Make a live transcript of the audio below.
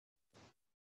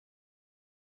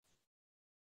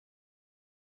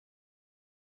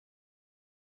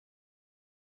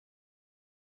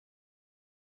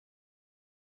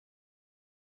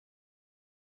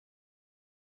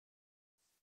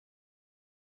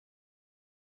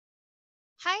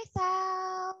Hi,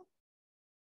 Thao.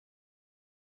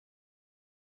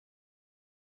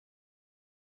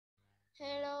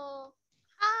 Hello.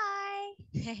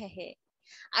 Hi.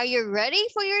 Are you ready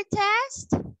for your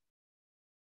test?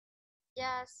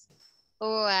 Yes.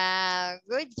 Wow,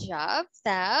 good job,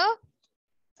 Thao.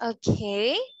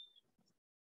 Okay.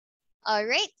 All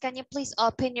right, can you please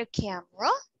open your camera?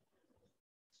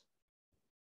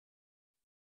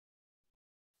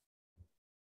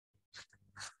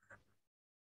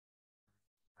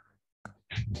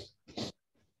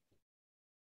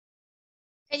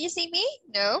 Can you see me?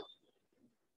 No?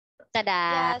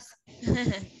 Tada. Yes.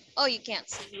 Oh, you can't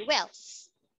see me well.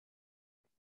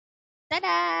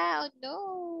 Tada. Oh,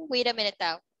 no. Wait a minute,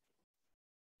 Thao.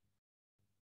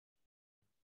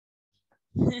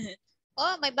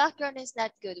 Oh, my background is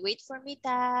not good. Wait for me,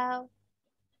 Thao.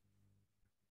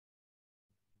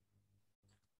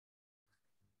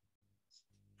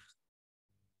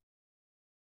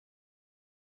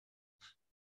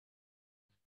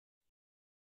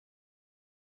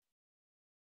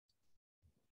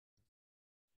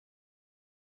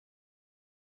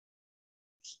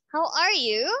 How are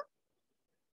you?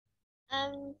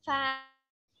 I'm fine.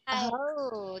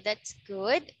 Oh, that's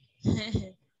good.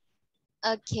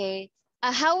 Okay.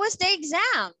 How was the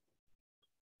exam?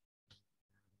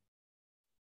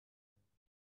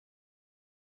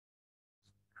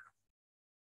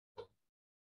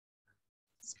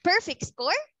 Perfect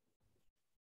score?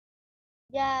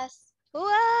 Yes.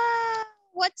 Wow.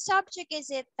 What subject is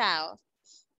it, Tao?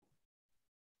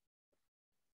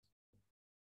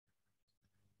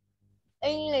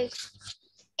 English.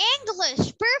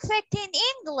 English. Perfect in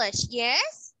English,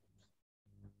 yes?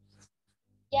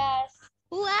 Yes.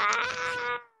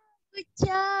 Wow. Good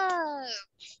job.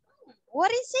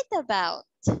 What is it about?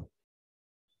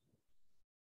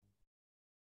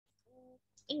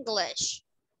 English.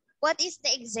 What is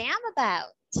the exam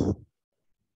about?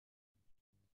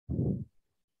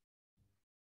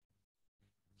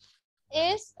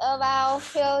 It's about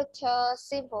future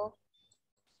simple.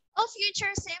 Oh,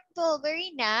 future simple.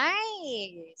 Very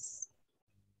nice.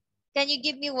 Can you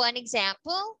give me one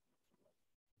example?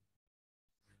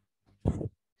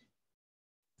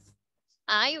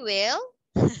 I will.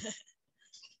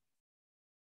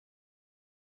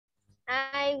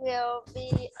 I will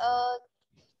be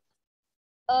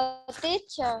a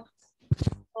teacher.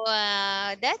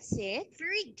 Wow, that's it.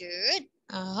 Very good.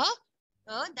 Uh-huh.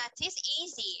 Oh, that is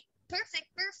easy. Perfect,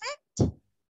 perfect.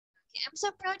 Okay, I'm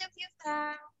so proud of you,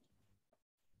 Pao.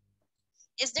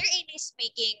 Is there any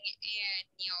speaking in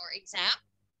your exam?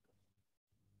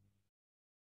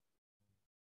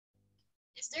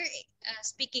 Is there a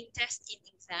speaking test in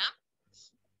exam?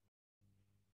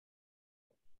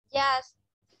 Yes.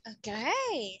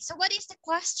 Okay, so what is the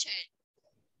question?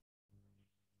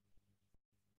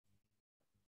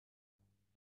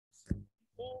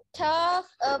 Talk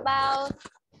about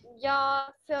your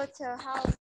future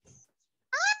house.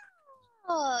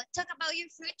 Oh, talk about your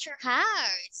future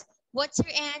house. What's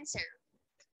your answer?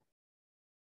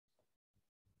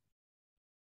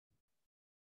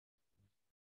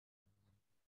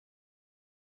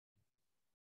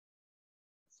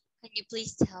 Can you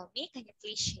please tell me? Can you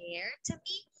please share to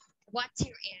me? What's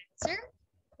your answer?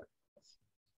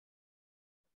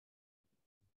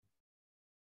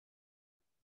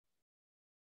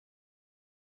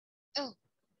 Oh,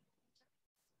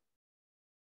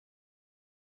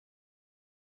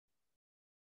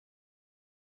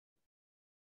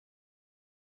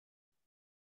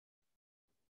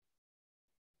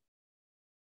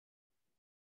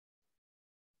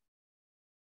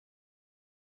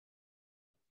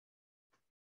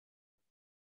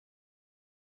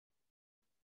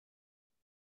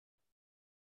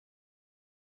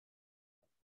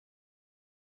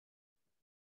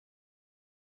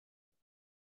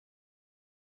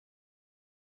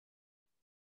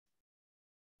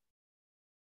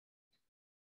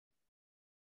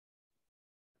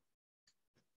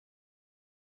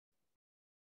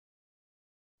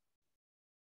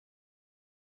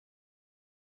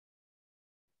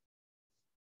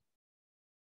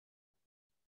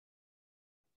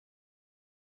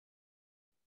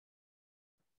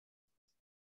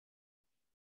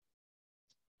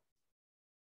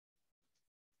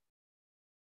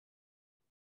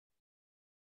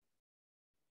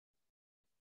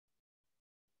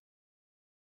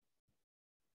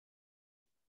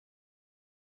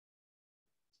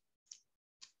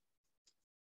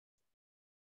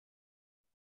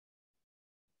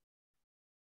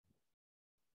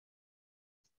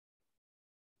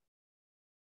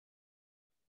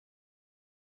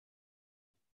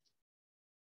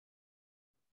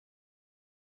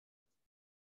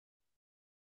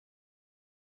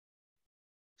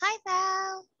 Hi,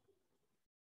 Val.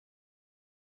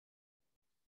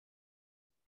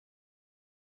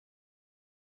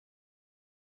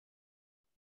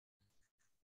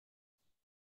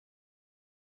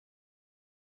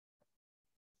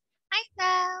 Hi,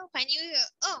 Val. Can you?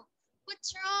 Oh,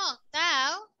 what's wrong,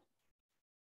 Val?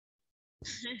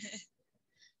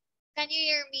 Can you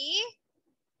hear me?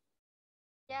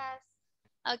 Yes.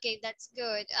 Okay, that's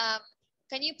good.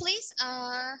 Can you please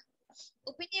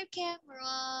open your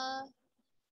camera?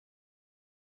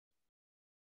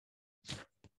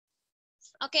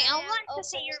 Okay, I I would am like to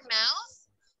see your opening. mouth.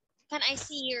 Can I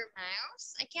see your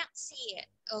mouth? I can't see it.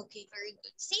 Okay, very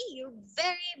good. See, you're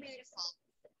very beautiful.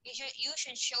 You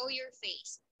should show your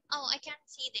face. Oh, I can't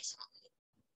see this one.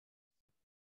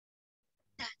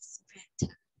 That's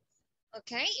better.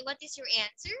 Okay, what is your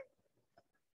answer?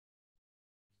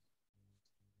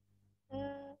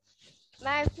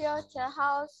 My future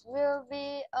house will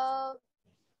be a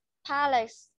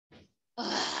palace.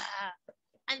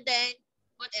 And then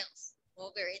what else?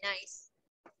 Oh, very nice.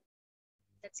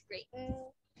 That's great.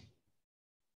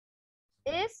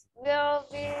 It will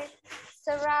be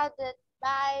surrounded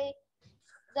by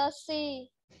the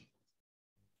sea.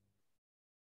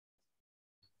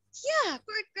 Yeah,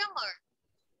 good grammar.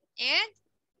 And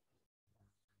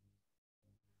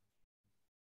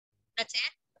that's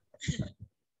it.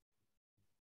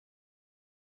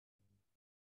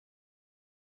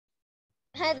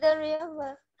 And the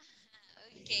river.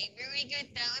 Okay, very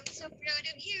good now. I'm so proud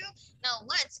of you. Now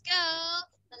let's go.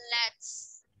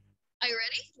 Are you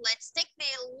ready? Let's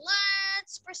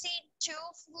proceed to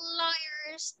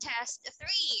flyers test 3,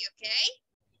 okay?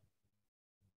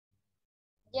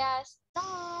 Yes.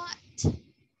 Start.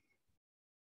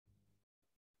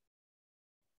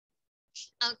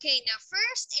 Okay, now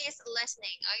first is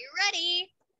listening. Are you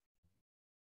ready?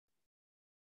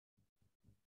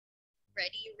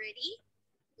 Ready?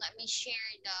 Let me share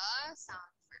the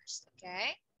sound first,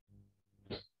 okay?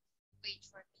 Wait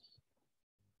for me.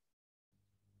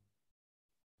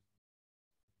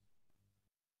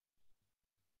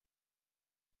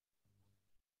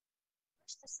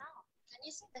 Where's the sound? Can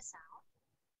you see the sound?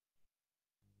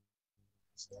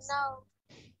 No.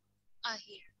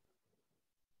 Here.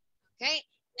 Okay,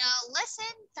 now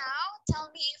listen now. Tell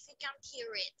me if you can't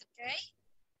hear it, okay?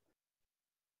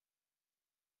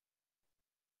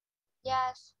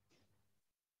 Yes.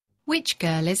 Which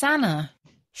girl is Anna?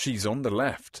 She's on the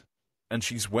left, and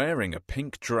she's wearing a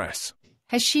pink dress.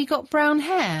 Has she got brown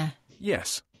hair?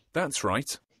 Yes, that's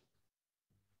right.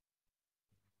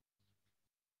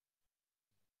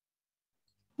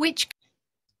 Which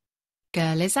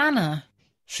girl is Anna?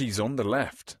 She's on the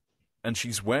left, and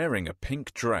she's wearing a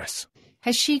pink dress.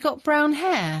 Has she got brown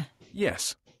hair?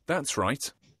 Yes, that's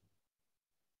right.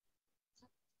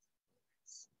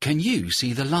 Can you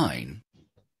see the line?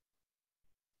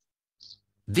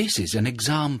 This is an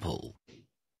example.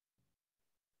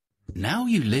 Now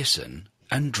you listen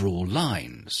and draw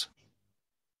lines.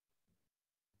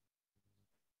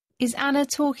 Is Anna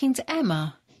talking to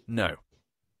Emma? No,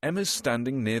 Emma's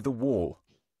standing near the wall.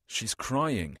 She's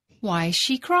crying. Why is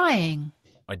she crying?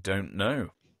 I don't know.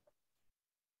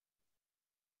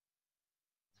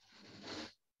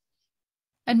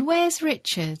 And where's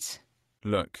Richard?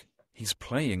 Look, he's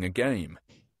playing a game.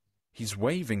 He's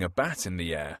waving a bat in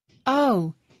the air.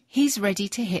 Oh, he's ready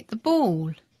to hit the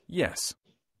ball. Yes.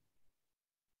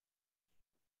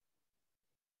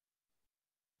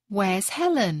 Where's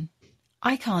Helen?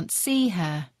 I can't see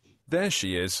her. There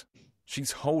she is.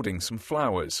 She's holding some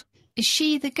flowers. Is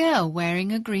she the girl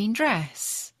wearing a green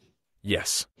dress?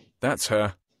 Yes, that's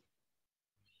her.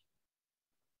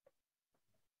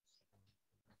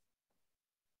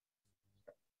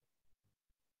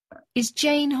 Is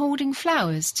Jane holding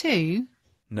flowers too?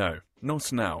 No,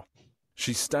 not now.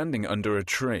 She's standing under a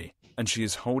tree, and she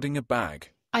is holding a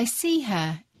bag. I see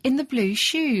her in the blue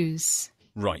shoes.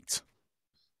 Right.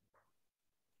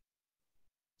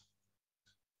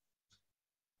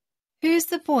 Who's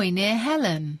the boy near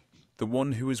Helen? The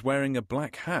one who is wearing a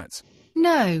black hat.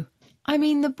 No, I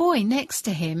mean the boy next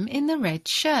to him in the red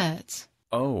shirt.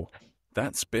 Oh,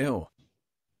 that's Bill.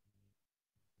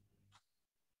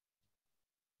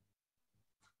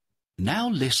 Now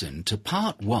listen to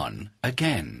part 1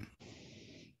 again.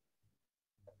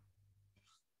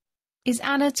 Is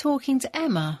Anna talking to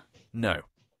Emma? No,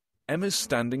 Emma's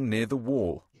standing near the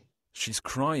wall. She's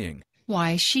crying.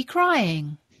 Why is she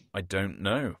crying? I don't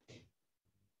know.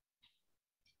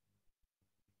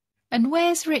 And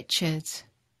where's Richard?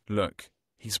 Look,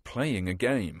 he's playing a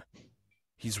game.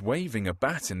 He's waving a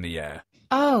bat in the air.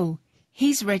 Oh,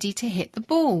 he's ready to hit the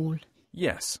ball.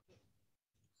 Yes.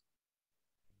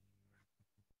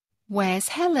 Where's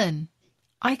Helen?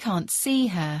 I can't see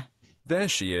her. There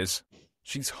she is.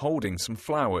 She's holding some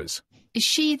flowers. Is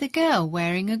she the girl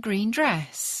wearing a green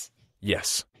dress?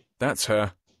 Yes, that's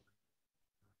her.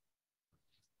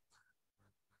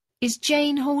 Is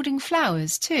Jane holding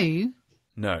flowers too?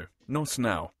 No, not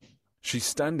now. She's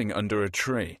standing under a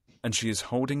tree and she is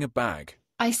holding a bag.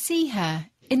 I see her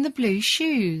in the blue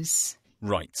shoes.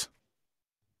 Right.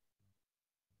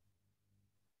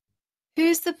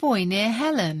 Who's the boy near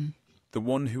Helen? The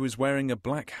one who is wearing a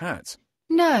black hat.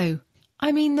 No,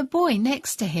 I mean the boy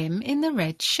next to him in the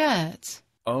red shirt.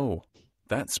 Oh,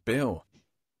 that's Bill.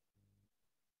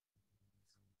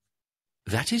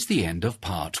 That is the end of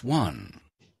part 1.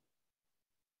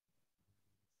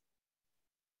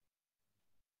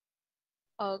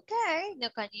 Okay, now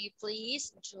can you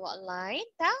please draw a line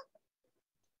down?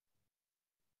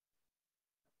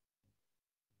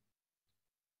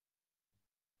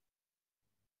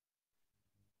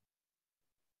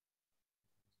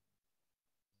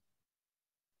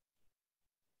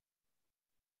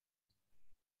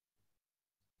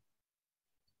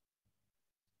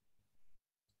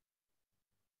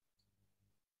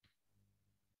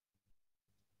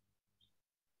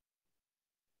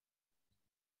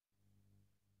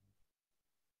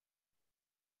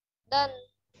 Done.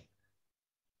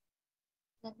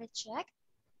 Let me check.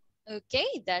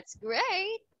 Okay, that's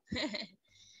great.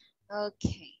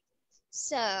 Okay,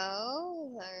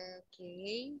 so,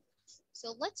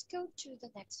 so let's go to the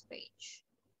next page.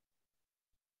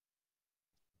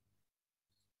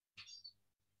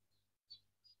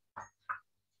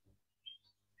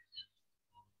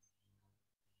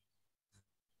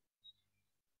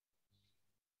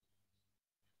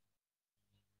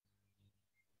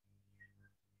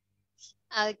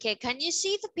 Okay, can you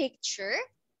see the picture?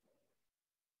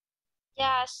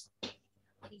 Yes.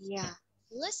 Yeah.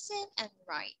 Listen and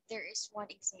write. There is one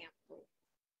example.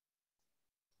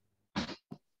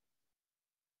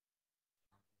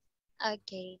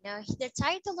 Okay, now the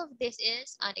title of this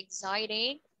is An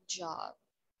Exciting Job.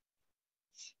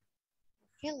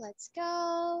 Okay, let's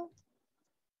go.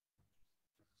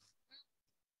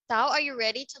 Tao, are you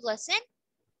ready to listen?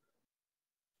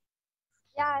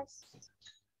 Yes.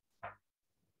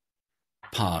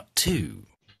 Part 2.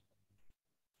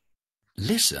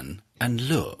 Listen and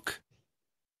look.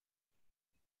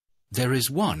 There is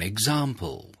one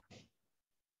example.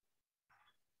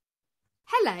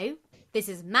 Hello, this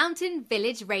is Mountain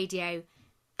Village Radio,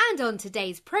 and on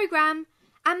today's programme,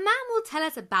 a man will tell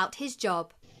us about his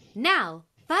job. Now,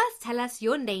 first tell us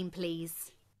your name,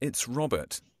 please. It's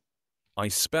Robert. I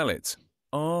spell it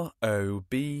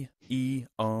Robert.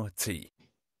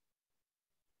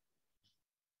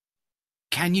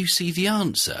 Can you see the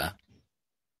answer?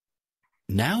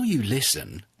 Now you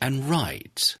listen and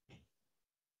write.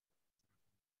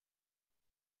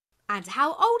 And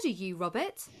how old are you,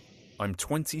 Robert? I'm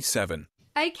 27.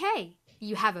 OK,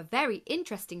 you have a very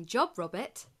interesting job,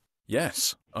 Robert.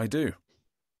 Yes, I do.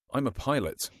 I'm a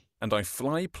pilot and I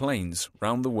fly planes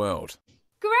round the world.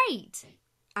 Great!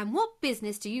 And what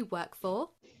business do you work for?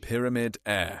 Pyramid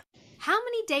Air. How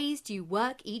many days do you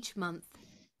work each month?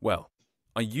 Well,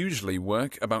 I usually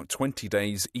work about 20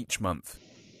 days each month.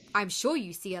 I'm sure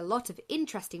you see a lot of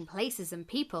interesting places and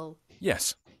people.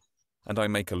 Yes, and I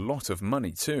make a lot of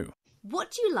money too.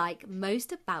 What do you like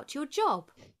most about your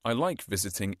job? I like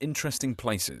visiting interesting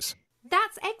places.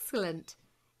 That's excellent.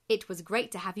 It was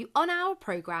great to have you on our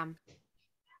programme.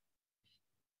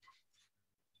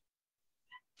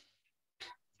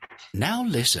 Now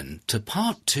listen to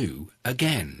part 2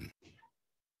 again.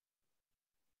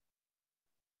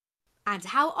 And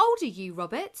how old are you,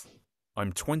 Robert?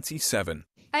 I'm 27.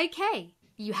 OK,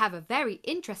 you have a very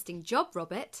interesting job,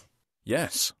 Robert.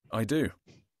 Yes, I do.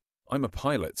 I'm a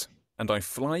pilot and I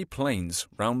fly planes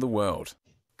round the world.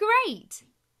 Great!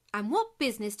 And what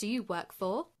business do you work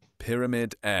for?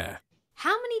 Pyramid Air.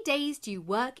 How many days do you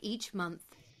work each month?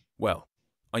 Well,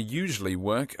 I usually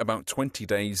work about 20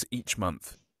 days each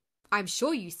month. I'm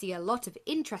sure you see a lot of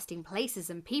interesting places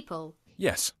and people.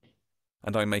 Yes,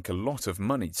 and I make a lot of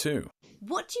money too.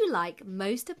 What do you like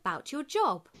most about your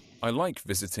job? I like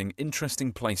visiting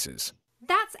interesting places.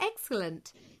 That's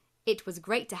excellent. It was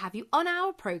great to have you on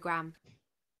our programme.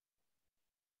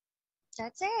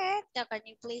 That's it. Now can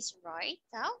you please write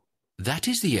down? That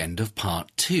is the end of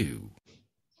part 2.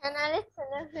 Can I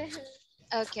listen again?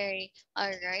 Okay,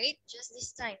 all right. Just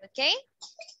this time, okay?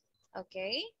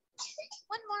 Okay.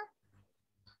 One more.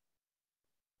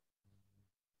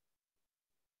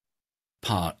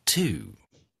 Part 2.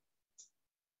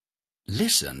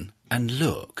 Listen and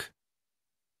look.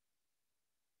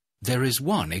 There is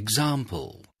one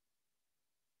example.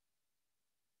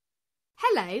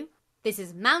 Hello, this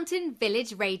is Mountain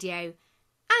Village Radio,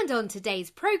 and on today's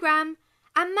programme,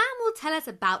 a man will tell us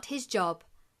about his job.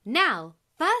 Now,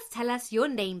 first tell us your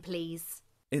name, please.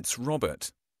 It's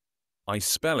Robert. I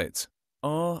spell it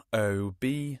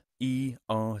Robert.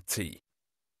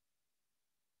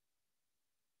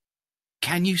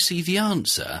 Can you see the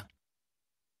answer?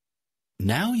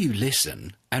 Now you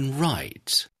listen and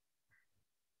write.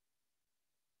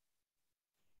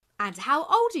 And how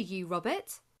old are you,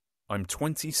 Robert? I'm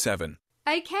 27.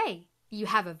 OK, you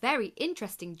have a very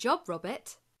interesting job,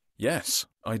 Robert. Yes,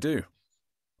 I do.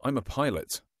 I'm a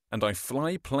pilot and I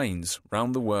fly planes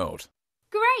round the world.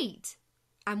 Great!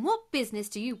 And what business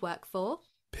do you work for?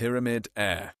 Pyramid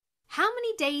Air. How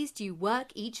many days do you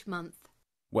work each month?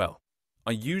 Well,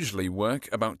 I usually work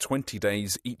about 20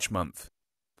 days each month.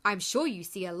 I'm sure you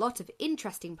see a lot of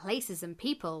interesting places and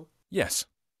people. Yes,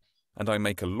 and I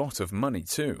make a lot of money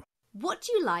too. What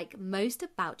do you like most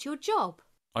about your job?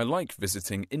 I like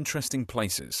visiting interesting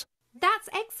places. That's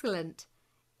excellent.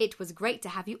 It was great to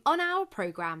have you on our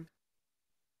programme.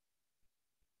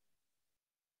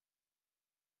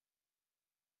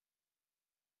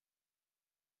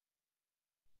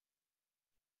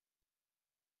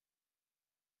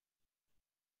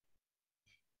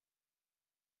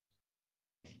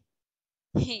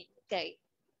 Okay.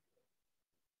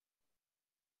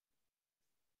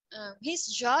 His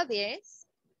job is.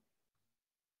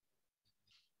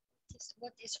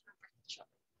 What is Robert's job?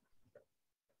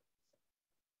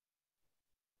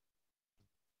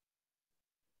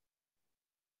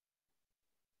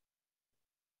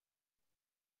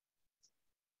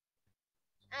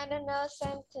 I don't know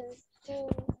sentence 2.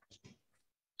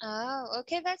 Oh,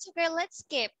 okay, that's okay. Let's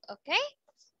skip, okay?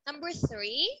 Number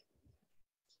 3.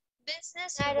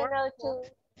 Business I don't know work.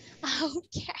 2.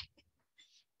 Okay.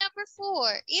 Number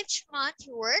 4. Each month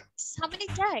he works how many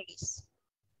days?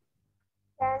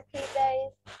 20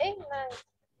 days, 8 months.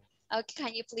 Okay,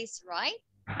 can you please write?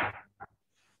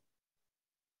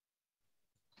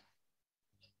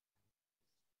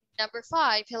 Number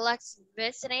 5. He likes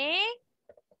visiting.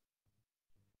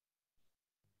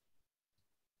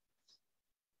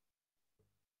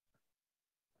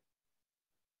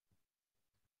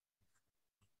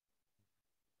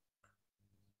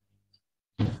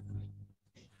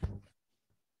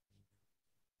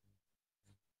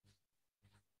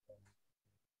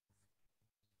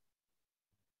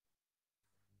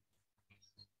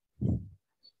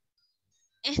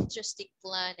 Interesting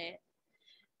planet.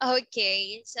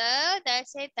 Okay, so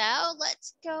that's it now.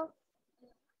 Let's go.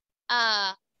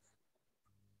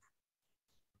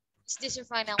 Is this your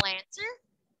final answer?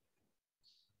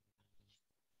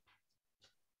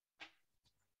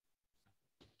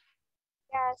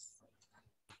 Yes.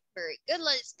 Very good.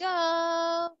 Let's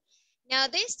go. Now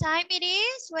this time it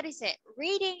is, what is it?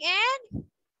 Reading and?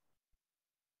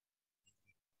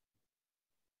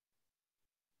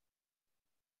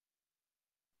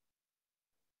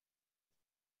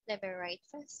 Let me write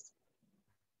first.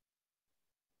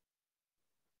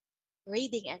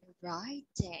 Reading and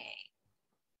writing.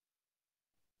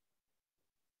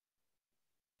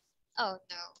 Oh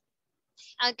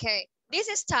no. Okay, this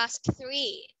is task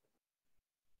 3.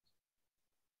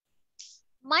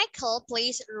 Michael,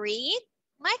 please read.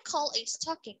 Michael is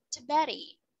talking to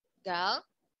Betty. Go.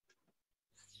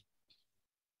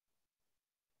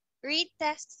 Read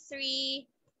task 3.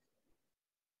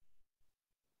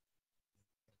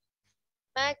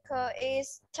 Michael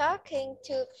is talking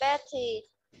to Betty.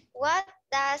 What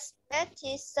does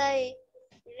Betty say?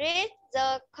 Read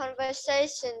the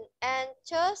conversation and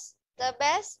choose the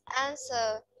best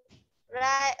answer.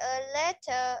 Write a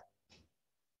letter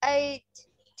 8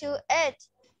 to 8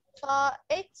 for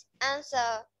each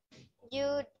answer.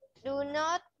 You do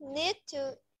not need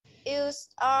to use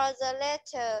all the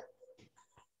letter.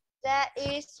 That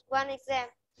is one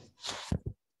example.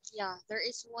 Yeah, there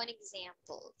is one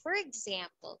example. For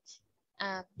example,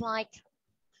 like,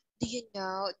 do you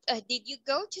know, did you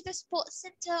go to the sports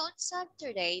center on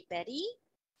Saturday, Betty?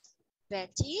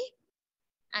 Betty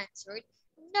answered,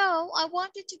 no, I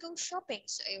wanted to go shopping,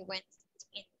 so I went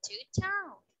into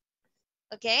town.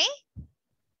 Okay?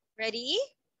 Ready?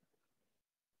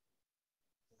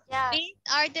 Yes. These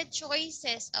are the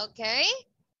choices, okay?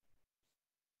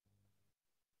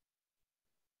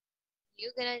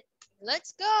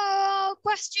 Let's go.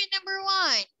 Question number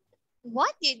 1.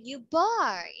 What did you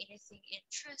buy? Anything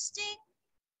interesting?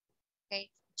 Okay,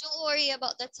 don't worry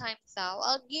about the time though.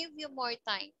 I'll give you more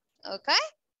time, okay?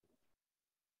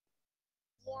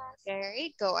 Yes.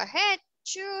 Gary, go ahead.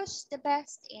 Choose the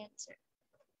best answer.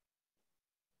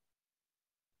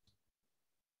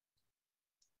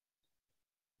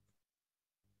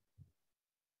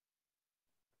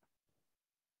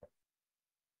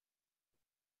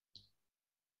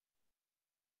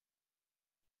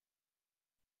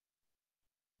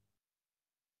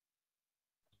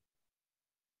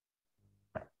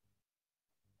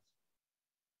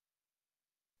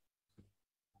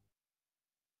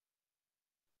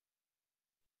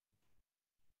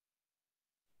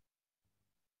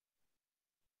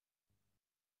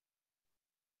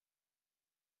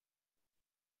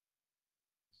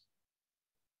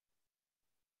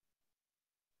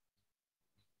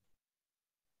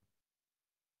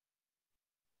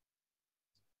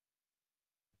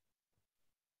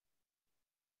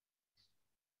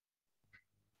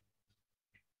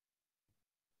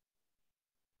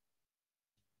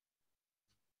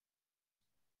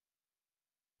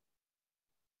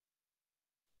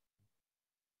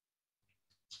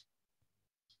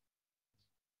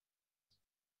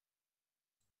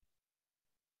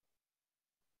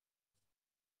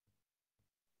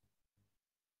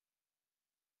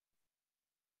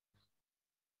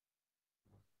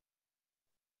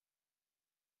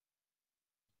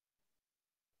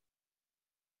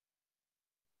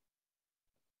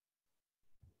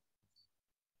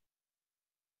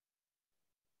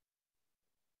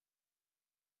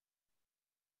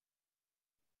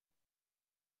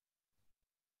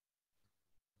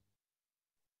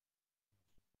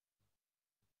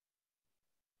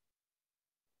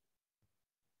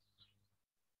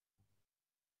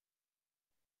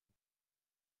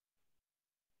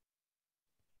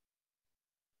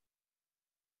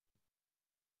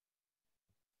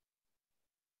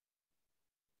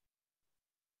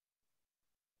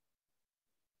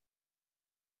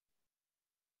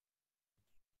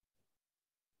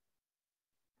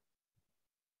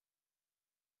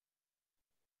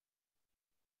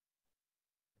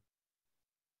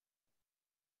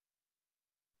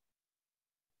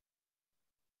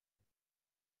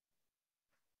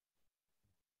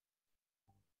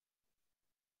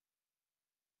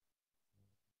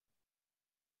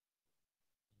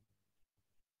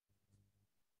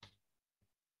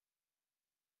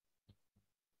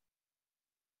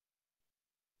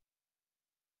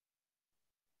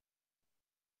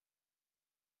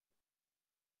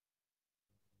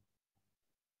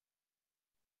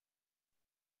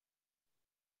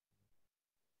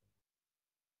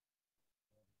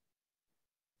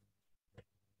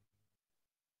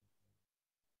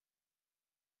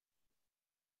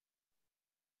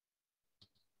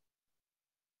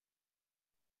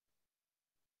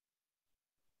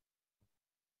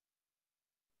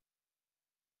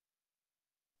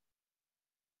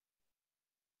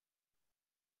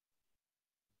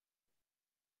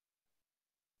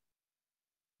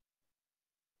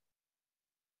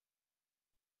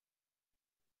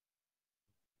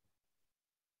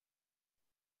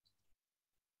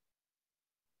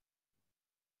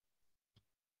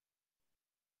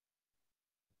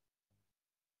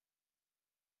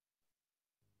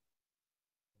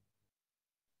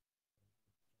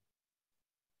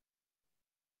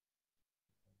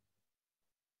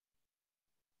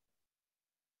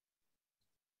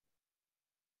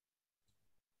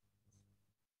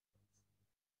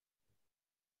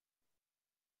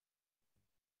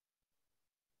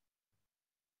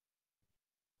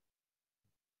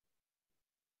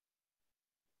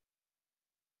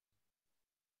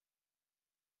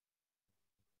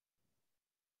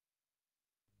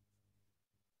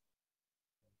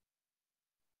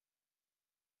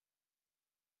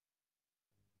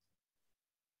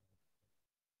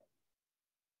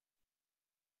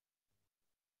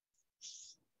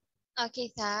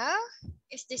 Okay, Thao,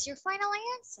 is this your final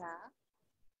answer?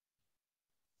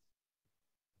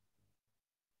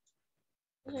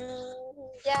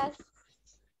 Yes.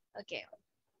 Okay,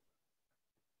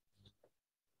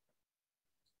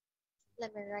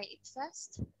 let me write it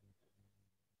first.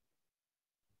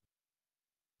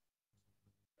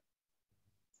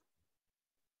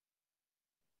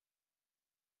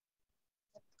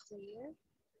 Clear.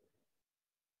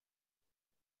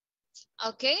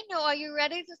 Okay, now are you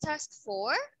ready to task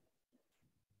 4?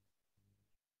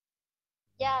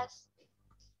 Yes.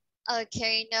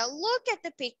 Okay, now look at the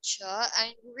picture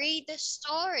and read the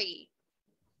story.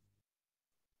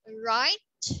 Write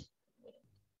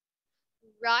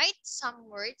Write some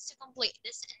words to complete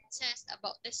the sentences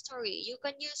about the story. You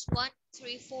can use 1,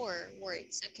 3, 4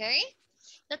 words, okay?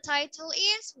 The title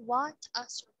is What a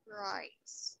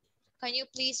Surprise. Can you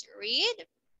please read?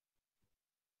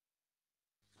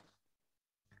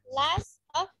 Last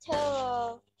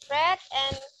October, Fred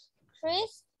and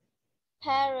Chris'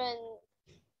 parents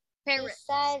Parents.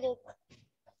 decided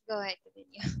Go ahead,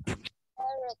 continue.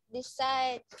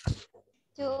 decide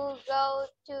to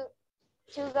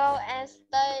go and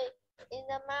stay in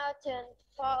the mountain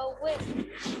for a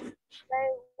week. They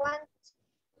want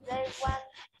they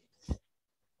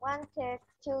wanted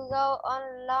to go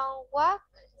on long walk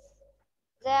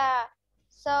there,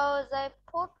 so they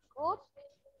put good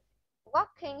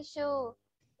walking shoes,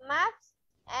 maps,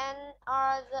 and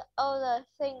all the other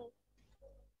things.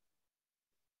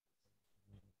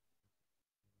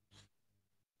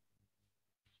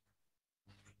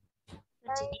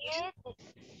 They Continue.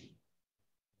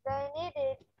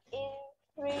 needed in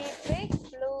 3 big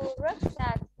blue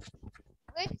rucksacks,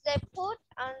 which they put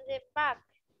on the back.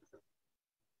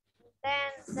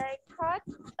 Then they caught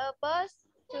a bus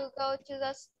to go to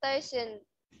the station.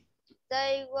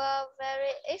 They were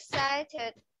very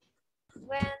excited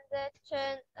when the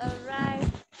train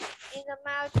arrived in the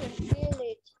mountain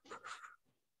village.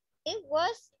 It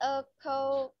was a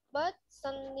cold but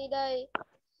sunny day.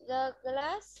 The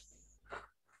grass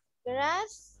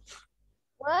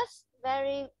was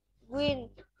very green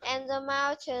and the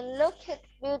mountain looked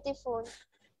beautiful.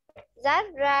 That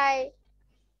right,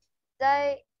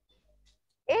 they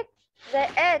ate, they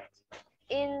ate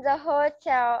in the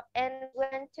hotel and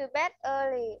went to bed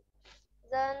early.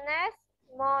 The next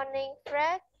morning,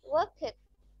 Fred woke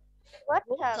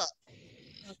up,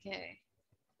 Okay.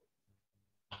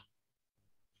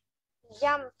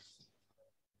 jumped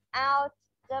out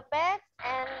the bed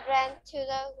and ran to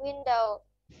the window.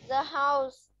 The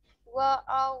house were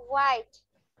all white.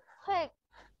 Quick,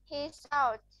 he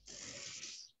shouted.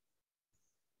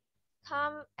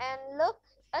 Come and look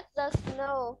at the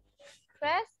snow.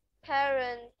 Fred's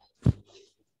parents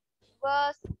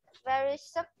was very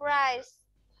surprised.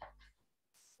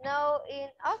 Snow in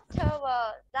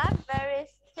October, that's very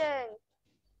strange.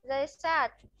 They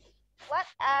said, what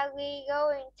are we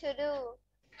going to do?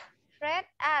 Fred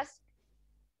asked.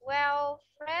 Well,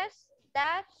 Fred's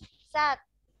dad said,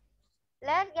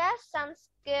 let's get some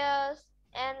skills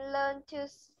and learn to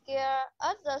scare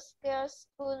at the scare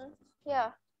school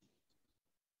here.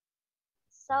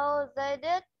 So they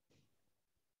did.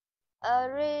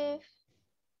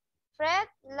 Fred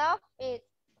loved it.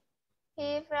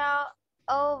 He fell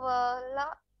over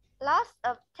lots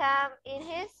of time in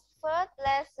his first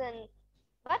lesson,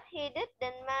 but he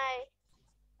didn't mind.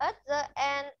 At the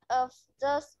end of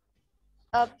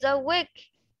the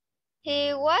week,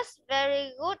 he was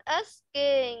very good at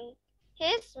skiing.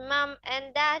 His mom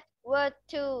and dad were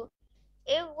too.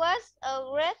 It was a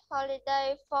great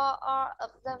holiday for all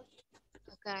of them.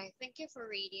 Okay, thank you for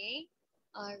reading.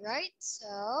 All right,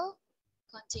 so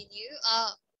continue.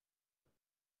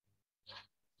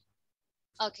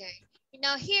 Okay.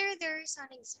 Now here there's an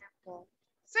example.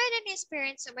 Fred and his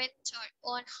parents went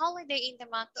on holiday in the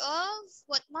month of,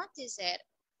 what month is it?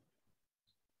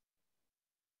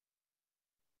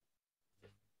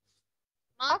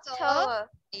 Month of, October.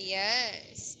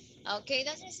 yes. Okay,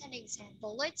 that is an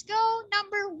example. Let's go.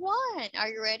 Number 1. Are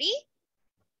you ready?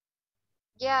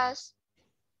 Yes,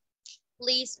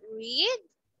 Please read.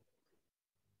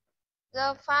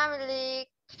 the family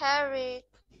carried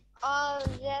all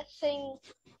their things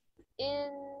in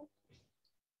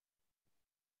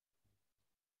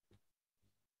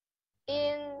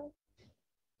in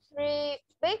 3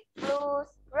 big blue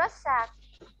rucksacks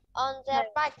on their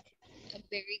back.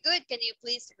 Very good. Can you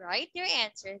please write your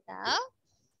answer now?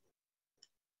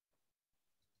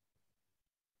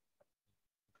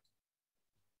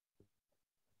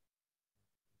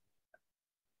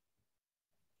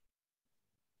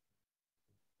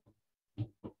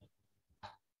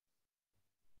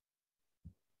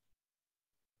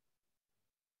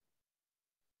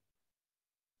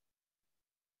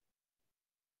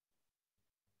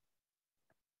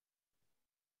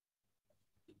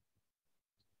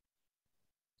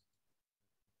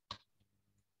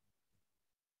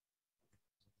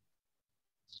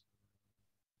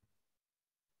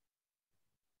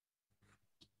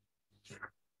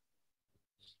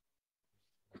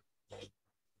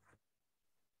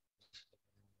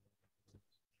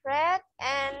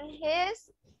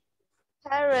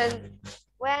 parents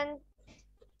went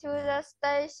to the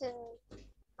station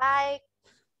by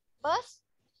bus.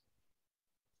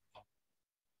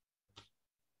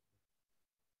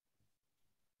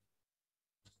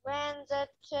 When the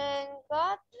train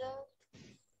got there,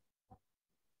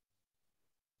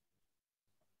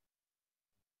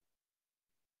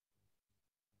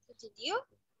 Continue.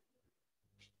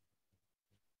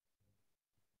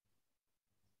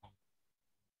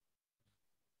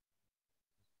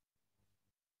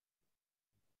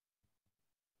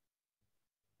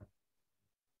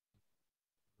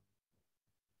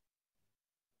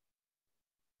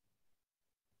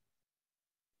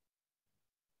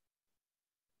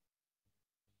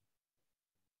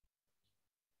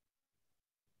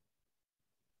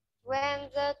 when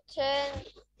the train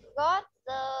got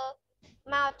the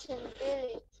mountain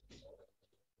village,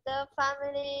 the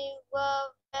family were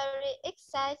very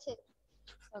excited.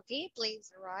 Okay,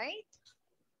 please write.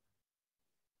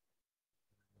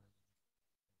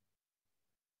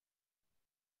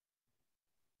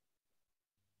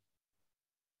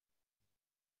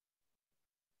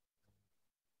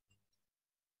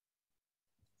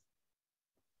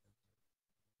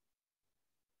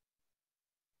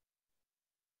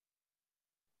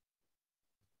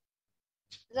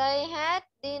 They had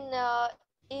dinner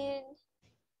in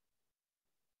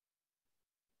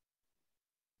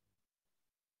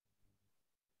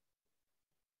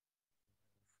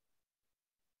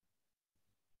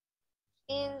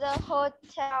the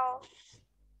hotel.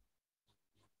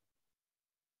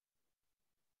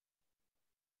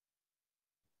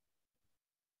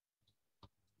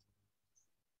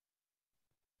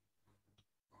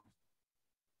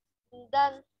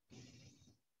 Done.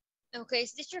 Okay,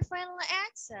 is this your final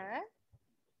answer?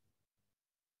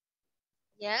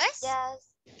 Yes?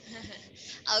 Yes.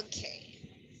 Okay.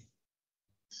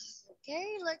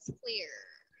 Okay, let's clear.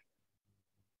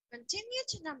 Continue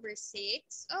to number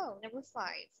 6. Oh, number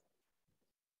 5.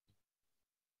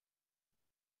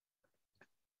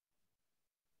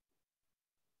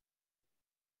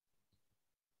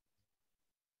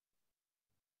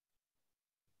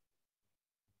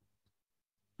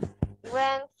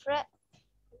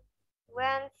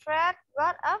 When Fred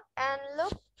got up and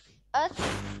looked at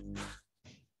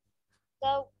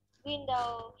the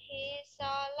window, he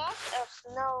saw lots of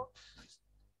snow.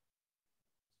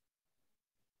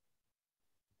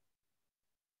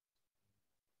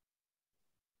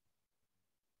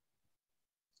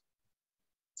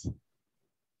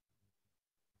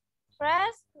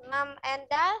 Fred's mom and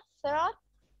dad thought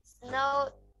snow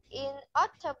in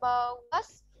October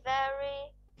was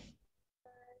very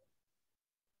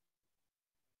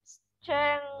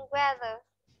strong weather.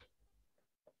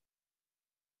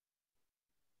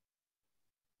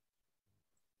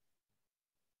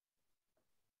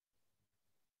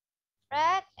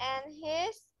 Fred and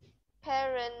his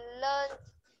parents learned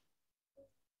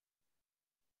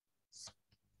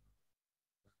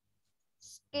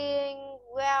skiing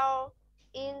well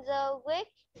in the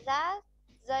week that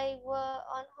they were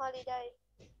on holiday.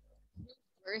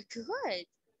 Very good.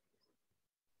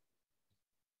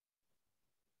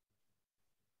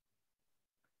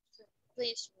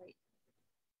 Please write.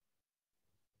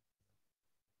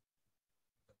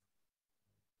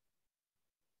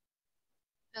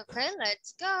 Okay,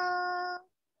 let's go.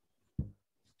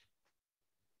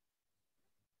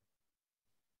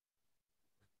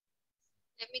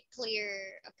 Let me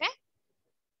clear, okay?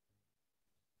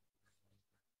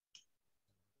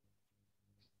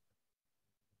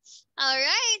 All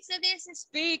right, so this is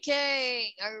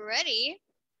speaking. Are you ready?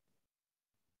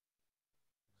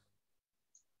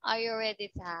 Are you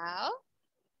ready, Tao?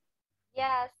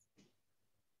 Yes.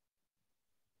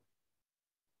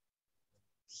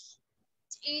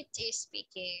 It is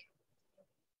speaking.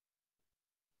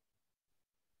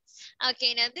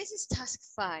 Okay, now this is task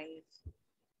 5.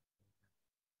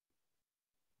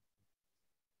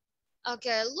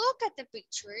 Okay, look at the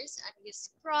pictures and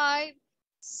describe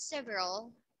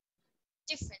several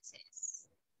differences.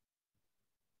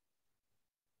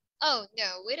 Oh,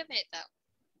 no, wait a minute though.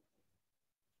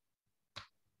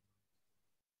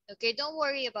 Okay, don't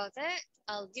worry about that.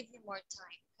 I'll give you more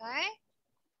time, okay?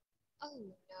 Oh,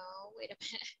 no, wait a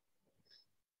minute.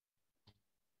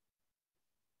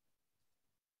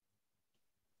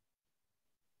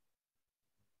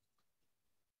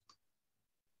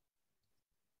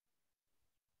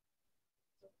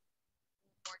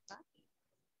 More time.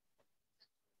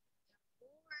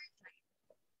 More time.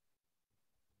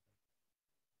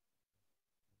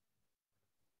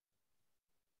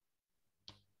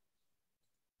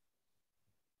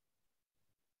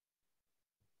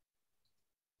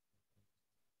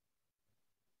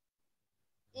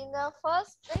 In the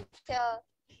first picture,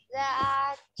 there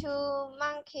are two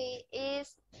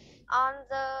monkeys on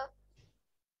the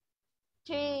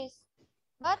trees,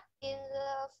 but in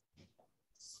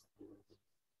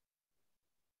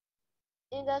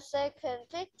the second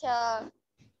picture,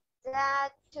 there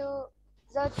are the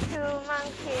two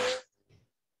monkeys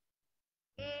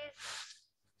is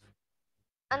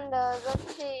under the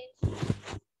trees.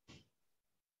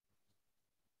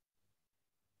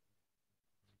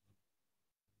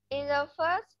 In the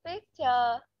first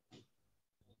picture,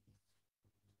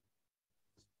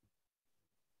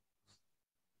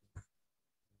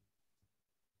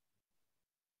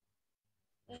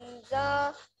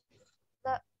 the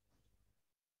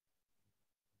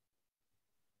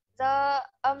the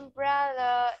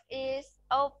umbrella is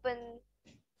open,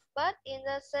 but in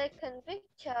the second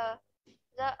picture,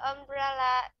 the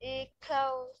umbrella is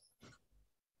closed.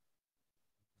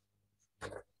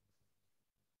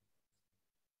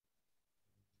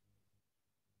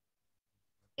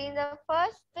 In the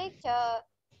first picture,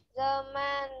 the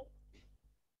man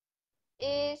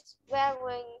is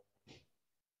wearing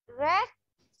red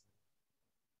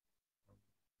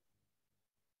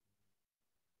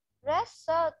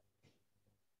shirt.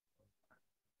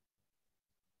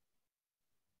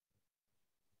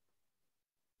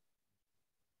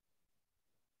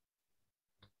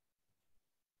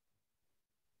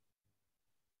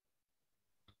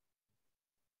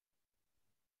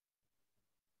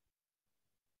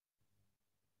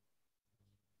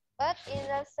 But in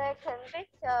the second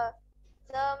picture,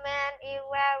 the man is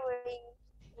wearing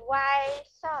white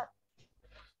shirt.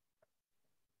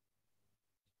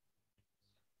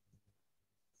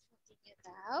 Continue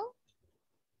daw.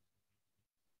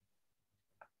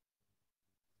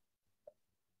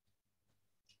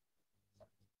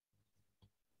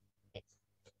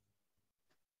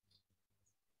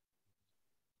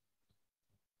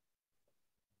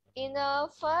 In the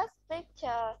first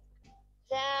picture,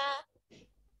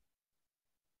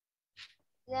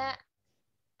 there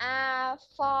are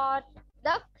four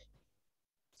ducks.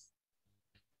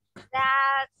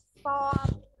 That's four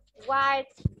white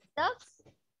ducks.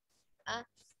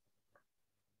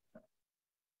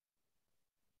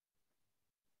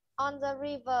 On the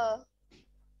river.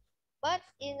 But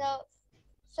in the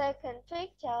second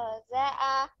picture, there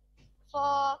are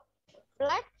four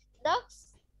black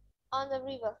ducks on the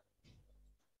river.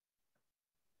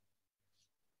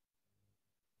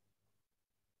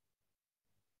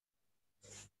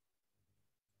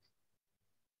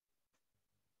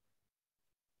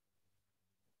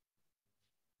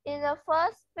 In the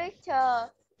first picture,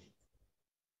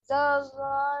 the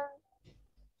girl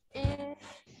is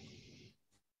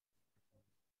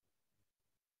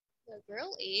The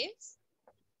girl is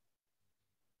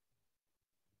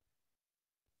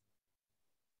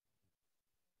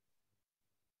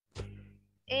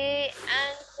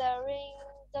answering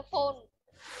the phone.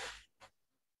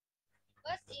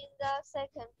 But in the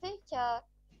second picture,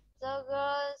 the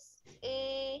girl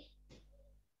is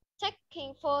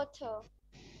taking photo.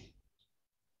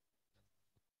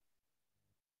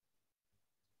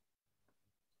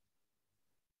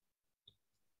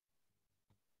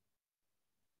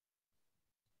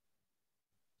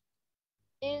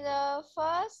 In the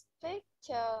first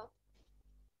picture,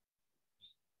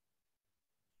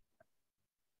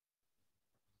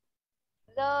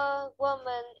 the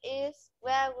woman is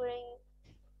wearing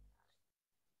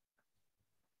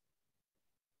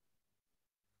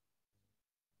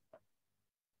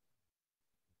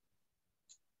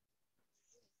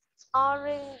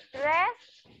orange dress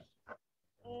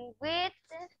with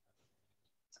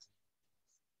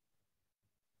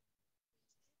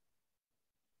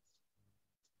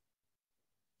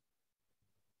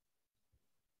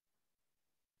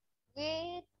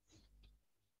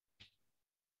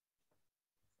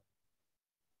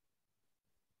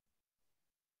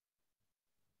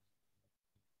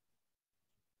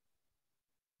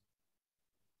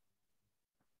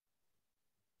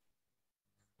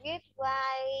with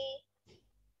white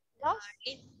dress.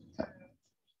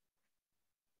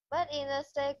 But in the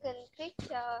second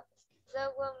picture,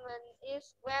 the woman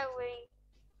is wearing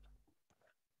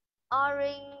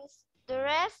orange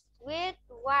dress with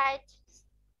white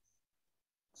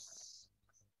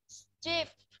strip.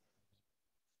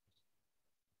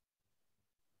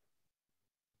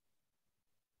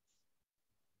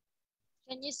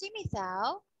 Can you see me,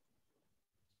 Thao?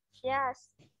 Yes.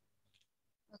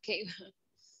 Okay.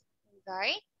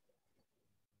 Right?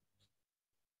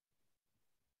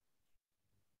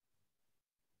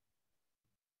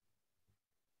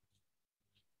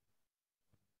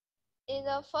 In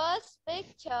the first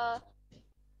picture,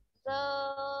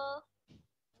 the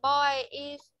boy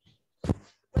is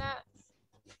well,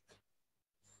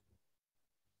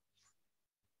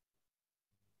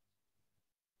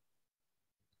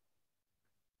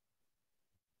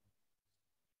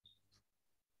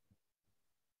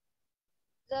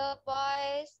 the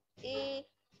boy is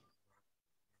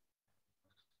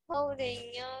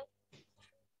holding a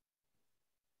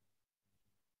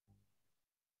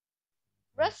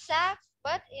rucksack,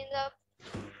 but in the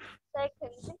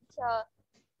second picture,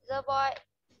 the boy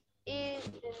is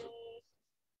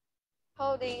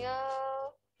holding a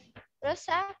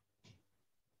rucksack.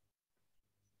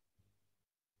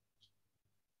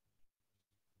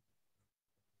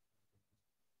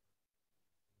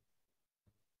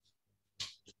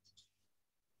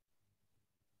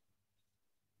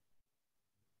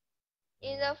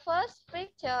 In the first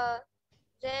picture,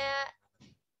 there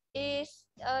is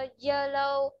a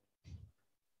yellow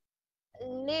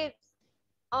leaf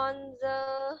on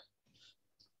the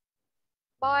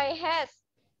boy's head,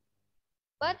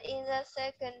 but in the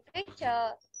second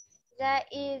picture, there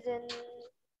isn't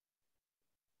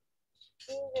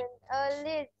a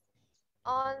leaf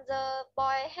on the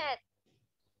boy's head.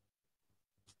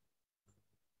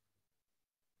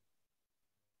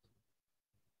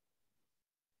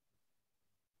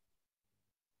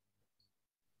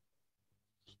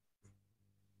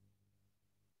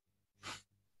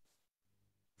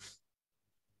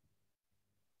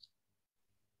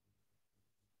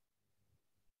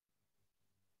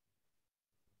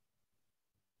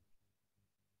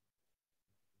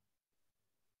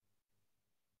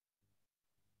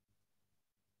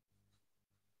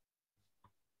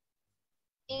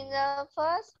 In the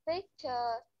first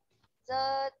picture,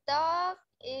 the dog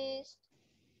is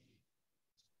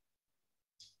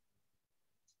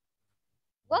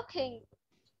walking,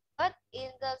 but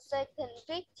in the second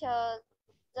picture,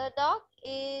 the dog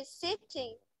is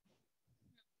sitting.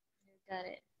 Got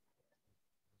it.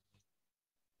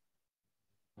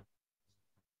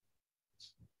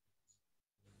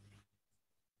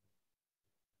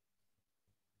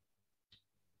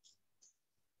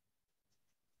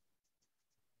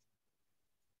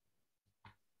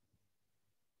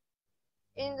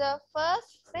 In the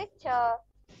first picture,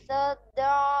 the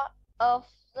door of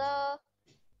the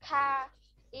car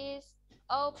is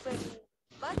open,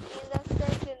 but in the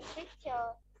second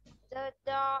picture, the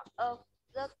door of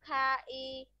the car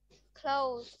is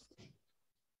closed.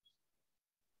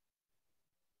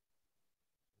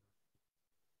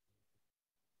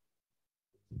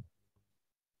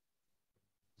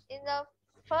 In the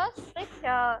first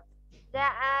picture, there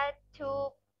are two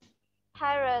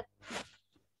parrots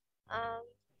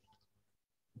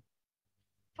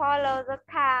follow the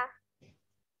car,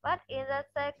 but in the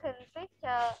second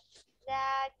picture, there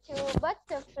are two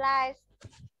butterflies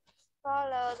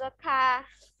follow the car.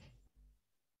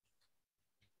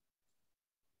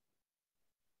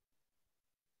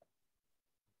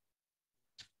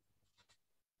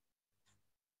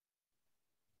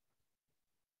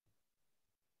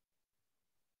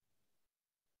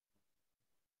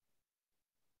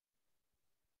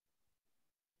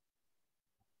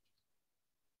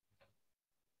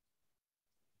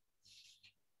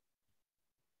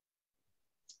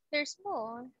 There's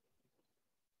more.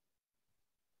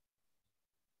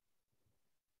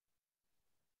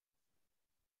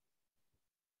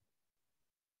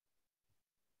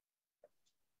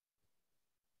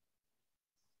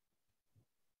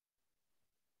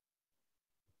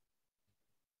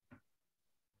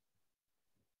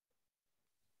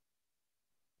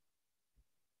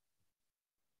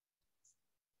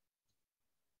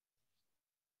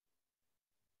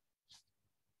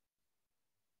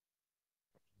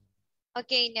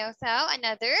 Okay, now Thao,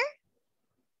 another.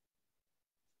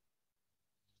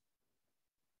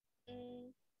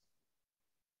 Mm,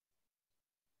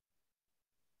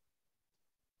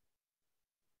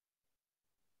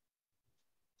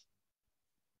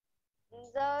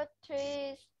 the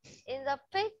trees in the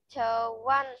picture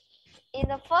one in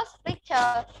the first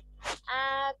picture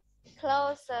are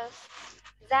closer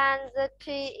than the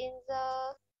tree in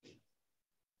the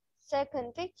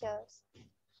second pictures.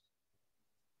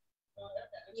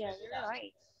 Yeah, you're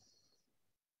right.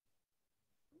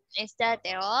 Is that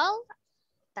it all,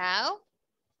 Thao?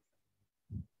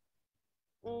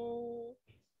 Mm,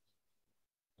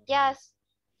 yes,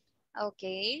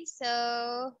 Okay,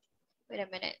 so wait a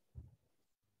minute.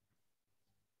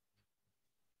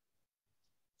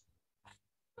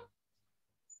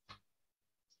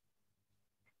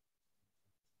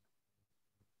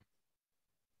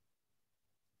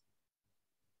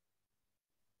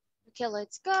 Okay,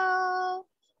 let's go.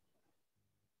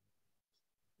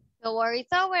 Don't worry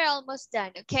though, we're almost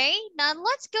done, okay? Now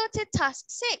let's go to task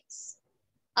 6.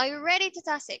 Are you ready to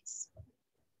task 6?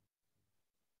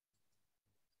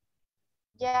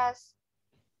 Yes.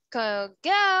 Go.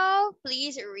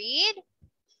 Please read.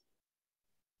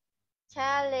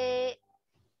 Charlie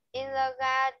in the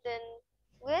garden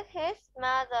with his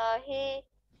mother. He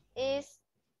is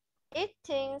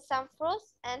eating some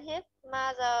fruits and his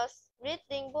mother's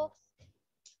reading books.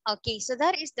 Okay, so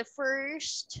that is the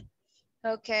first.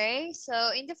 Okay,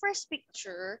 so in the first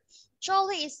picture,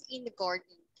 Charlie is in the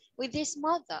garden with his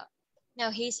mother. Now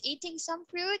he's eating some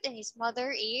fruit and his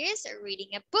mother is reading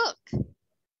a book.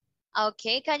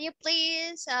 Okay, can you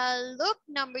please look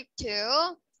number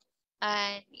 2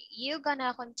 and you're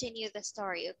gonna continue the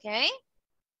story, okay?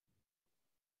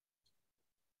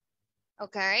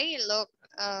 Okay, look,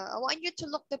 I want you to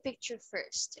look the picture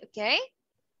first, okay?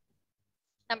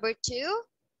 Number 2,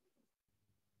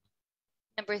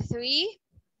 number 3,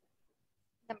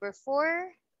 number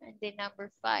 4, and then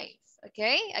number 5.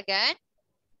 Okay, again.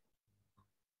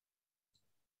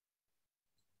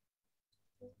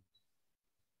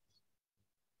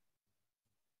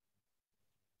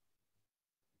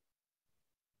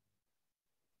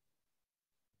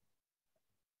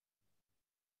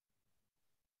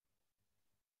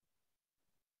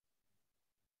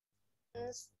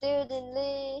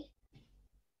 Studently,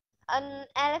 an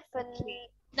elephant. Okay.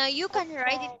 Now you can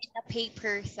write it in a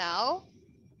paper though.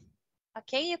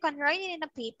 Okay, you can write it in a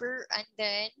paper and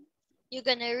then you're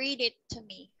gonna read it to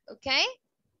me, okay?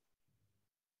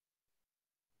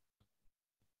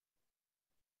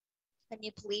 Can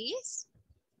you please?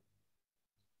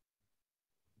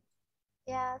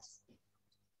 Yes.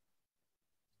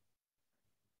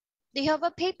 Do you have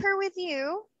a paper with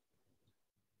you?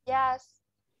 Yes.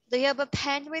 Do you have a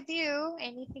pen with you?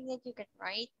 Anything that you can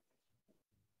write?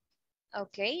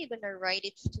 Okay, you're gonna write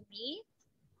it to me.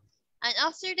 And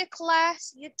after the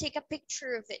class, you take a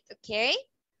picture of it, okay?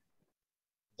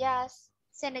 Yes.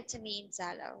 Send it to me in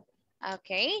Zalo.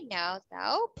 Okay, now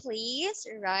please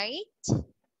write.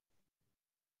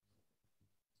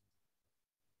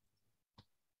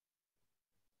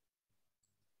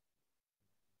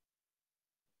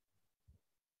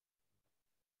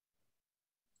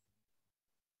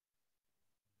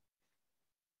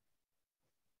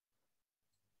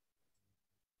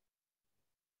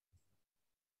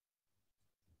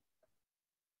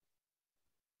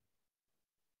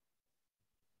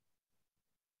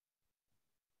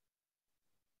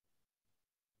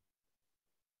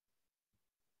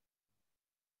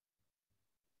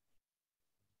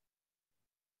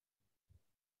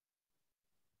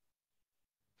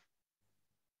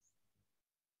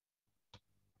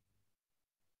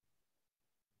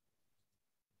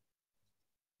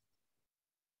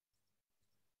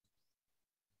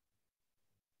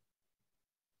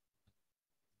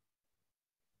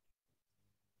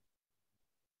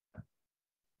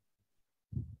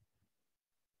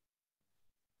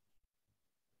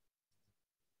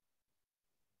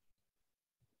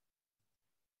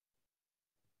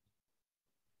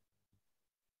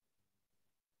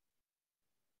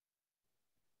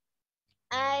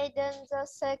 I done the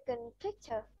second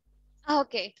picture.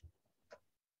 Okay.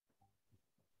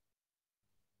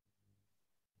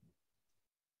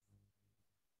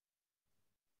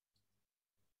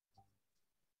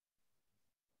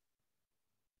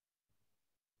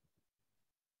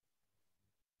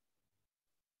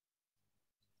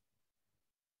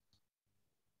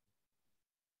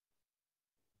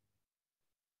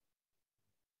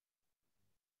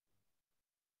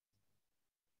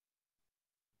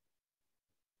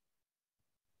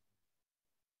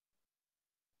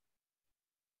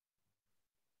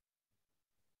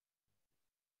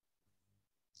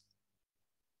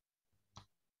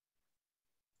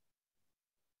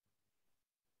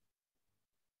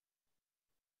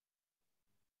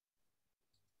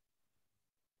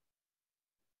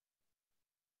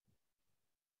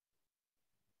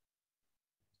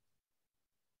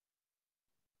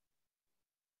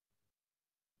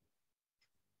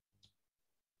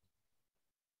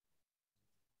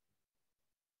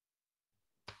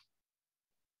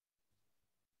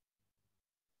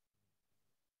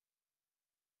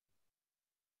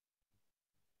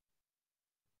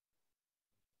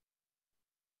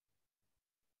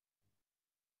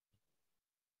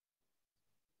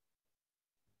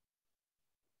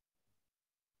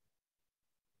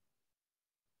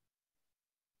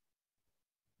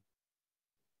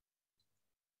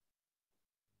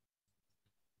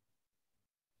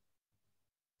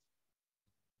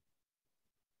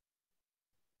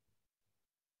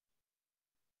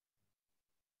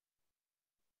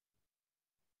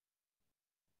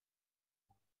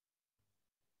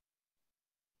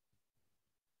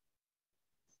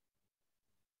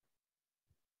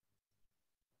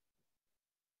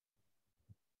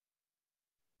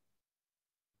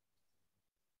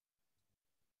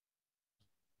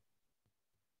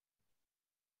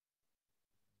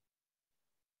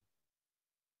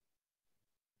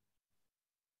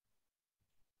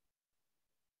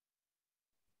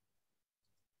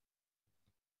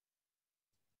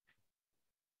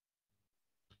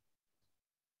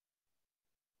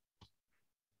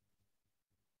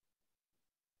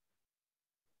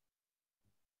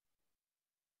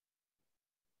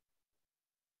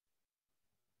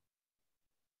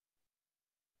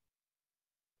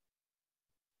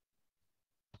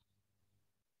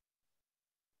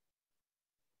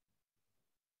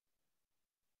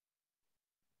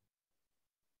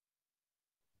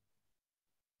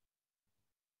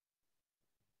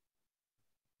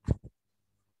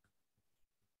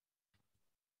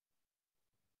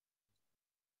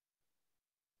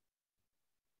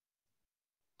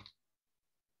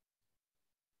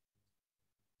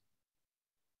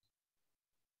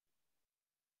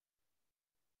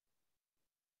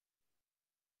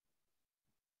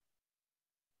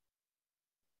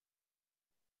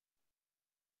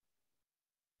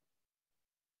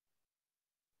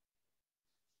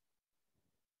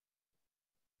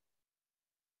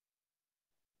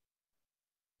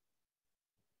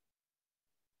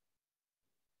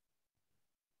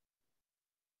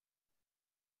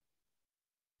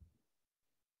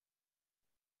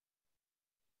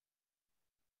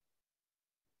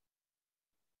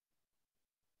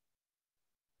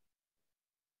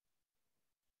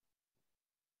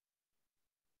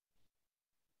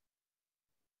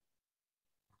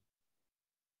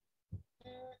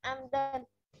 I'm done.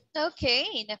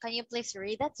 Okay, now can you please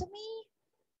read that to me?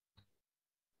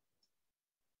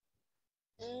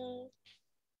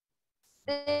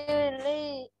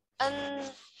 Silly, an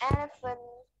elephant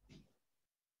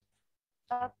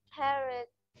appeared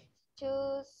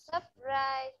to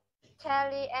surprise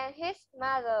Charlie and his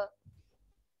mother.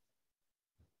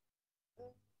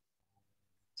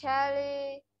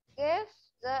 Charlie gave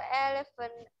the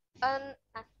elephant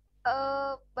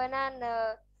a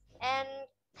banana and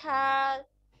called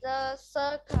the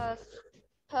circus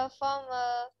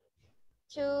performer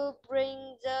to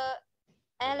bring the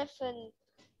elephant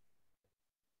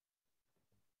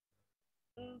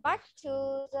back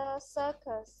to the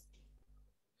circus.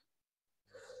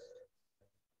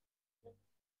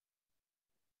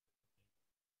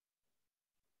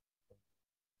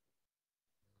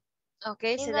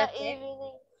 Okay, so In the that's it.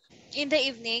 evening, In the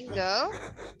evening, go.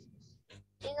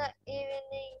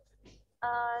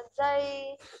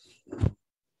 they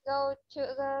go to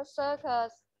the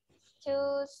circus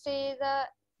to see the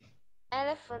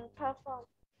elephant perform.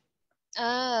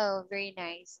 Oh, very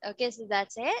nice. Okay, so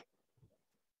that's it.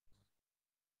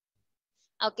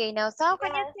 Okay, now Thao,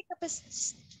 can you Yes, take up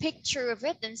a picture of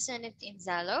it and send it in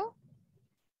Zalo?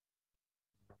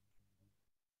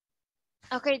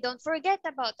 Okay, don't forget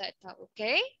about that, Thao,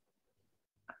 okay?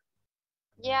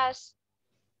 yes,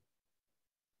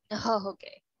 Oh,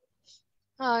 okay.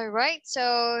 All right,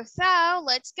 so Thao,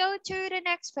 let's go to the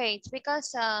next page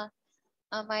because my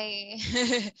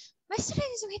my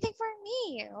student is waiting for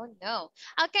me. Oh no.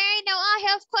 Okay, now I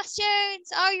have questions.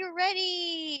 Are you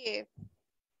ready?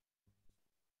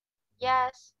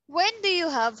 yes. When do you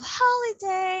have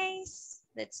holidays?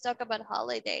 Let's talk about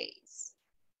holidays.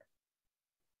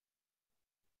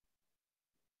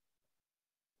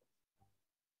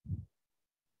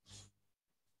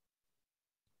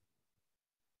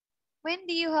 When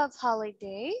do you have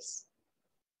holidays?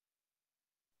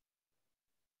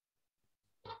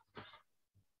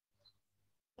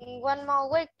 One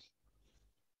more week.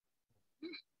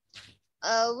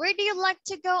 Where do you like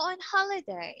to go on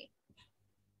holiday?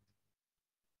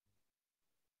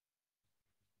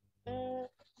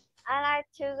 I like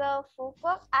to go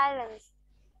Phuket Islands.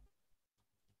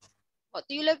 What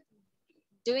do you like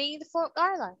doing in the Fork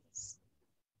Islands?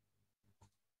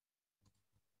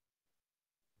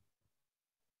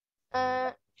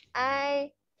 Uh,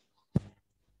 I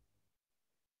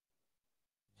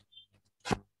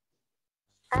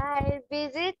I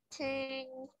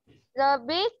visiting the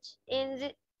beach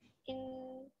in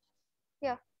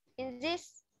yeah in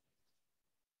this.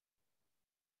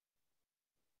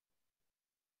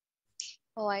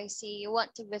 Oh, I see. You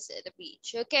want to visit the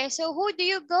beach. Okay, so who do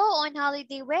you go on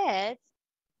holiday with?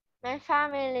 My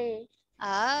family.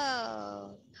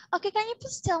 Oh. Okay, can you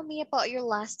please tell me about your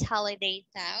last holiday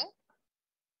now?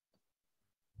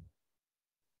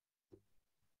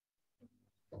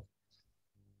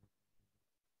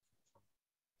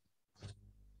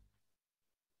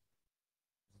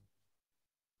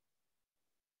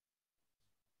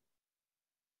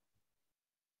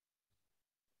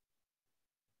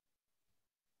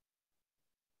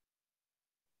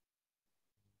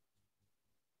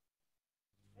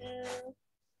 Mm,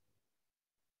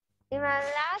 in my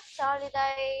last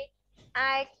holiday,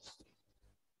 I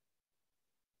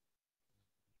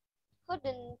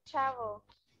couldn't travel.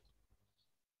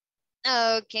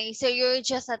 Okay, so you're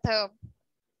just at home.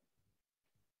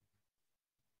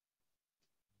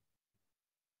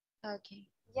 Okay.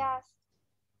 Yes,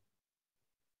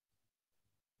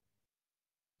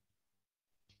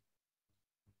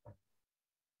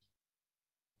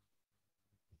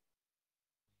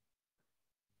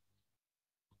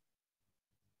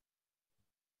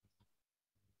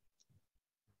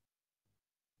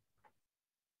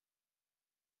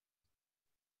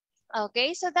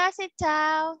 Okay, so that's it,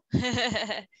 Tao.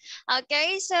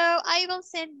 Okay, so I will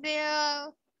send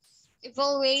the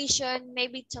evaluation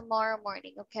maybe tomorrow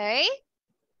morning, okay?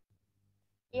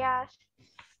 yes.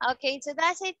 Okay, so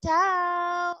that's it,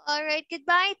 Tao. All right,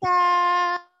 goodbye,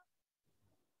 Tao.